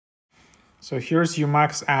So here's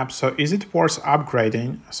Umax app. So is it worth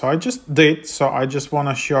upgrading? So I just did. So I just want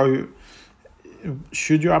to show you,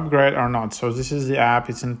 should you upgrade or not? So this is the app.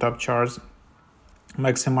 It's in top charts.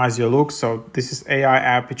 Maximize your look. So this is AI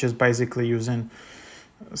app, which is basically using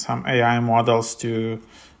some AI models to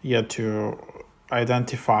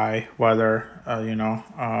identify whether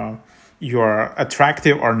you're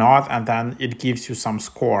attractive or not, and then it gives you some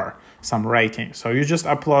score, some rating. So you just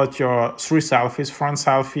upload your 3 selfies: front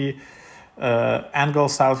selfie, angle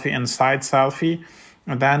selfie, and side selfie,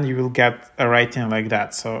 and then you will get a rating like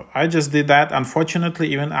that. So I just did that. Unfortunately,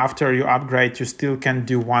 even after you upgrade, you still can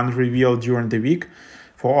do one reveal during the week.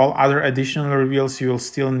 For all other additional reveals, you will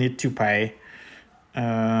still need to pay,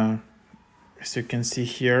 as you can see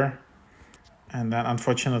here. And then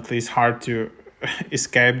unfortunately it's hard to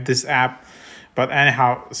escape this app. But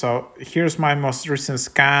anyhow, so here's my most recent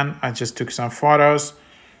scan. I just took some photos,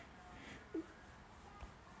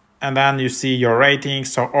 and then you see your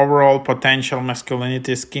ratings. So overall potential,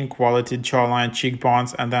 masculinity, skin quality, jawline,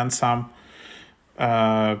 cheekbones, and then some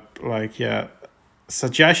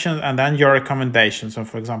suggestions, and then your recommendations. So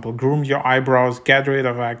for example, groom your eyebrows, get rid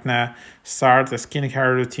of acne, start a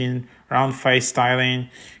skincare routine, round face styling,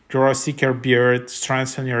 grow a thicker beard,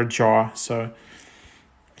 strengthen your jaw. So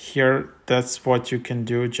here, that's what you can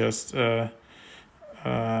do. Just from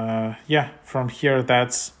here,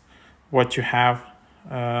 that's what you have.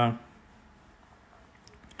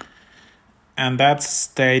 And that's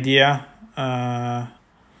the idea.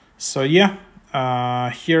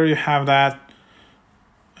 Here you have that.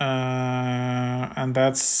 And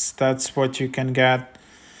that's what you can get.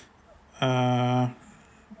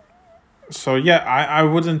 So yeah, I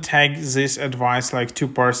wouldn't take this advice like too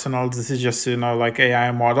personal. This is just, like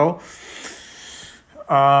AI model.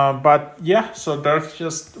 But yeah, so that's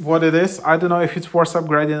just what it is. I don't know if it's worth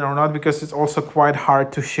upgrading or not, because it's also quite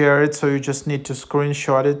hard to share it. So you just need to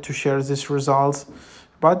screenshot it to share these results.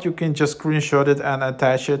 But you can just screenshot it and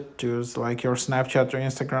attach it to like your Snapchat or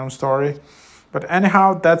Instagram story. But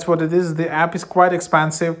anyhow, that's what it is. The app is quite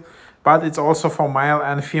expensive, but it's also for male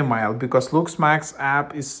and female, because LooksMax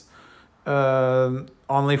app is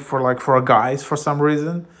only for guys for some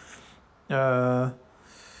reason. So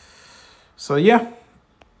yeah,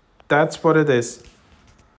 that's what it is.